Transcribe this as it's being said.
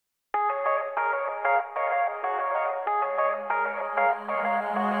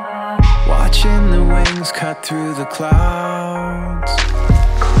wings cut through the clouds,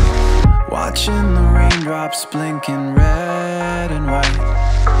 watching the raindrops blinking red and white,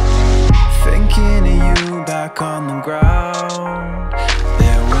 thinking of you back on the ground,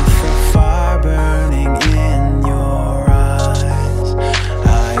 there with the fire burning in your eyes.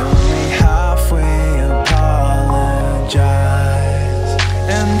 I only halfway apologize,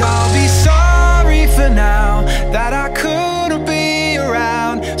 and I'll be sorry for now that I couldn't be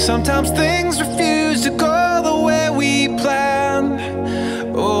around. Sometimes things refuse to go the way we planned.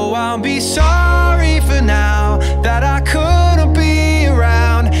 Oh, I'll be sorry for now that I couldn't be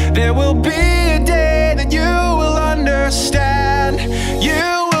around. There will be a day that you will understand.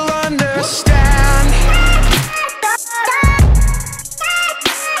 You will understand.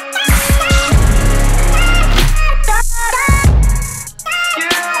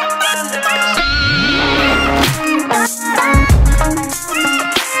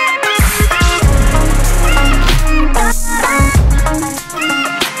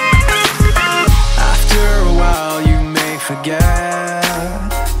 Forget,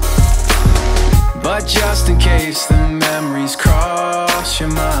 but just in case the